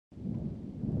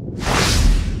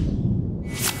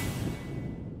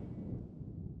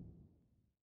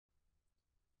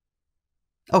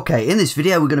Okay, in this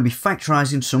video we're going to be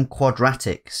factorising some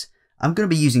quadratics. I'm going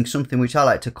to be using something which I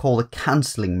like to call the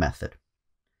cancelling method.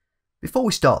 Before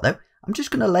we start though, I'm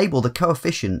just going to label the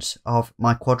coefficients of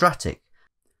my quadratic.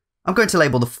 I'm going to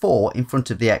label the 4 in front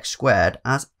of the x squared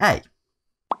as A.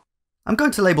 I'm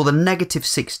going to label the negative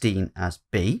 16 as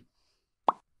B.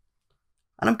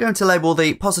 And I'm going to label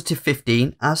the positive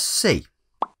 15 as C.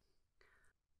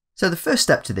 So the first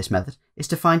step to this method is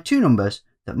to find two numbers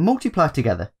that multiply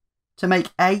together to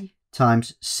make A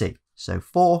times C. So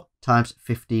 4 times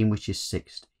 15, which is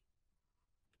 60.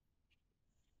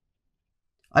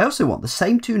 I also want the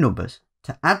same two numbers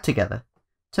to add together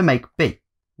to make B,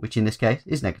 which in this case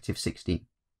is negative 16.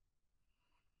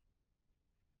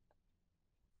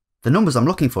 The numbers I'm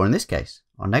looking for in this case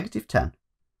are negative 10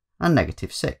 and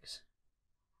negative 6.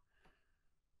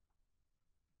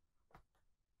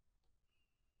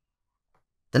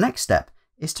 The next step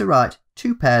is to write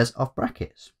two pairs of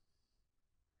brackets.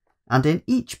 And in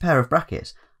each pair of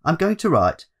brackets, I'm going to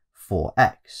write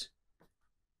 4x.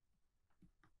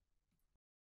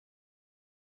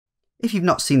 If you've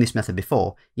not seen this method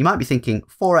before, you might be thinking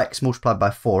 4x multiplied by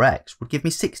 4x would give me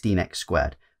 16x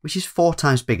squared, which is 4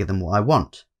 times bigger than what I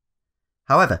want.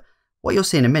 However, what you'll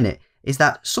see in a minute is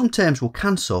that some terms will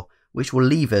cancel, which will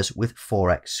leave us with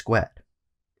 4x squared.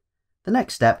 The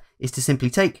next step is to simply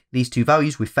take these two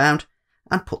values we found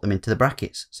and put them into the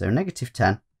brackets. So negative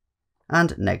 10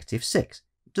 and negative 6.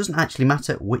 It doesn't actually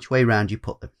matter which way round you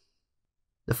put them.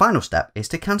 The final step is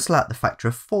to cancel out the factor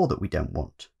of 4 that we don't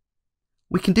want.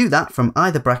 We can do that from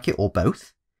either bracket or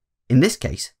both. In this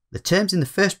case, the terms in the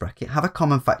first bracket have a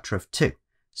common factor of 2,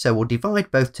 so we'll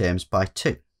divide both terms by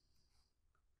 2.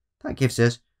 That gives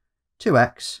us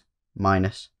 2x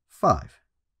minus 5.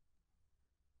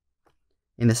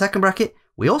 In the second bracket,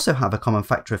 we also have a common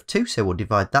factor of 2, so we'll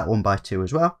divide that one by 2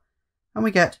 as well, and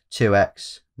we get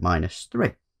 2x minus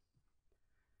 3.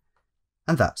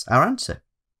 And that's our answer.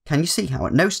 Can you see how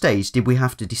at no stage did we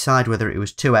have to decide whether it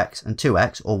was 2x and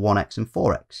 2x or 1x and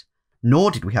 4x?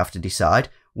 Nor did we have to decide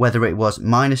whether it was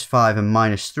minus 5 and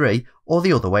minus 3 or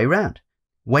the other way round.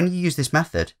 When you use this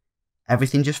method,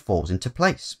 everything just falls into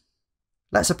place.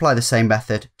 Let's apply the same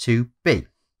method to B.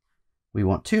 We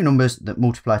want two numbers that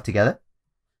multiply together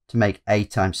to make A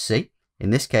times C. In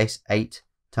this case, 8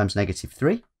 times negative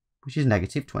 3, which is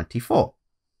negative 24.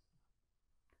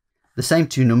 The same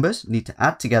two numbers need to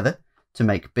add together to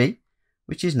make B,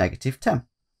 which is negative 10.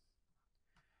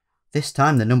 This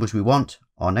time the numbers we want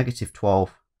are negative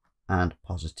 12 and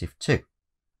positive 2.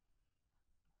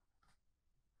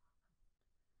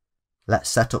 Let's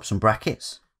set up some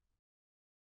brackets.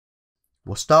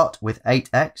 We'll start with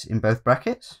 8x in both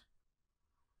brackets,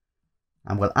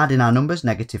 and we'll add in our numbers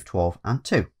negative 12 and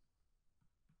 2.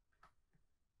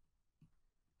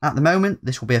 At the moment,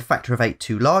 this will be a factor of 8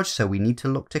 too large, so we need to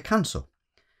look to cancel.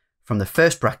 From the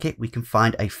first bracket, we can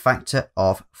find a factor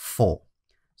of 4.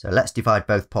 So let's divide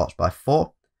both parts by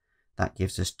 4. That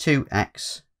gives us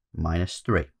 2x minus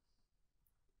 3.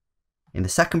 In the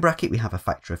second bracket, we have a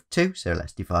factor of 2, so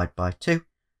let's divide by 2.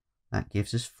 That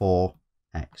gives us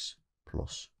 4x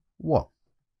plus 1.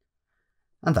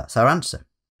 And that's our answer.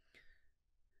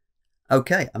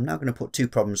 Okay, I'm now going to put two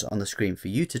problems on the screen for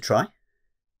you to try.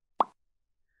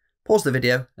 Pause the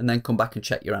video and then come back and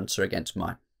check your answer against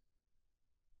mine.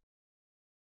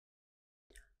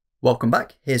 Welcome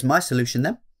back. Here's my solution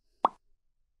then.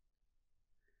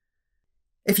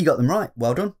 If you got them right,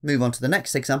 well done. Move on to the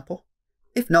next example.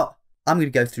 If not, I'm going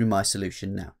to go through my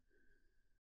solution now.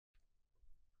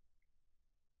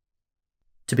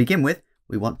 To begin with,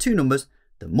 we want two numbers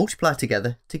that multiply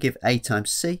together to give A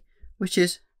times C, which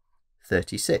is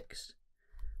 36.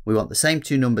 We want the same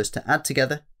two numbers to add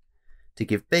together to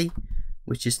give B,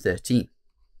 which is 13.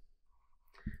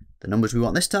 The numbers we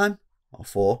want this time are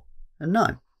 4 and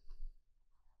 9.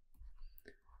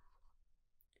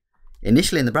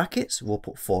 Initially in the brackets, we'll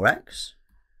put 4x.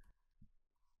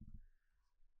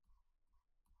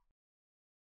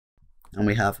 And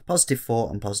we have positive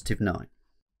 4 and positive 9.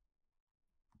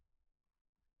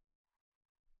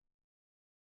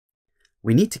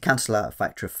 We need to cancel out a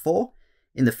factor of 4.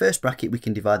 In the first bracket, we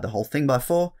can divide the whole thing by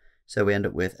 4. So we end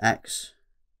up with x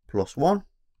plus 1.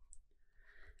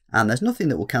 And there's nothing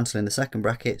that will cancel in the second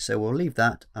bracket, so we'll leave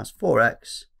that as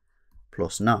 4x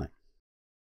plus 9.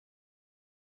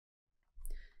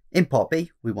 In part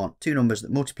B, we want two numbers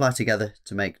that multiply together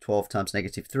to make 12 times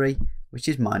negative 3, which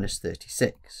is minus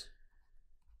 36.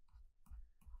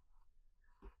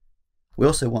 We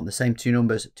also want the same two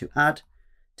numbers to add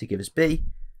to give us B,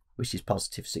 which is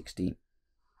positive 16.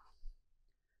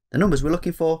 The numbers we're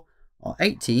looking for are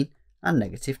 18 and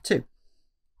negative 2.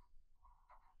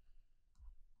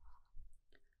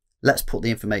 Let's put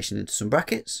the information into some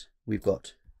brackets. We've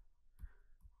got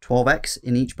 12x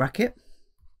in each bracket.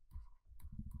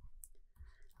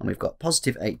 And we've got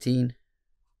positive 18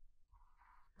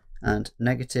 and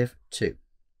negative 2.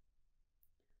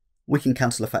 We can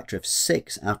cancel a factor of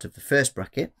 6 out of the first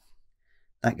bracket.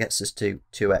 That gets us to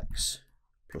 2x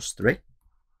plus 3.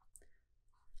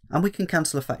 And we can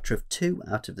cancel a factor of 2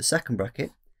 out of the second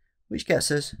bracket, which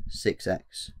gets us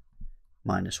 6x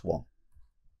minus 1.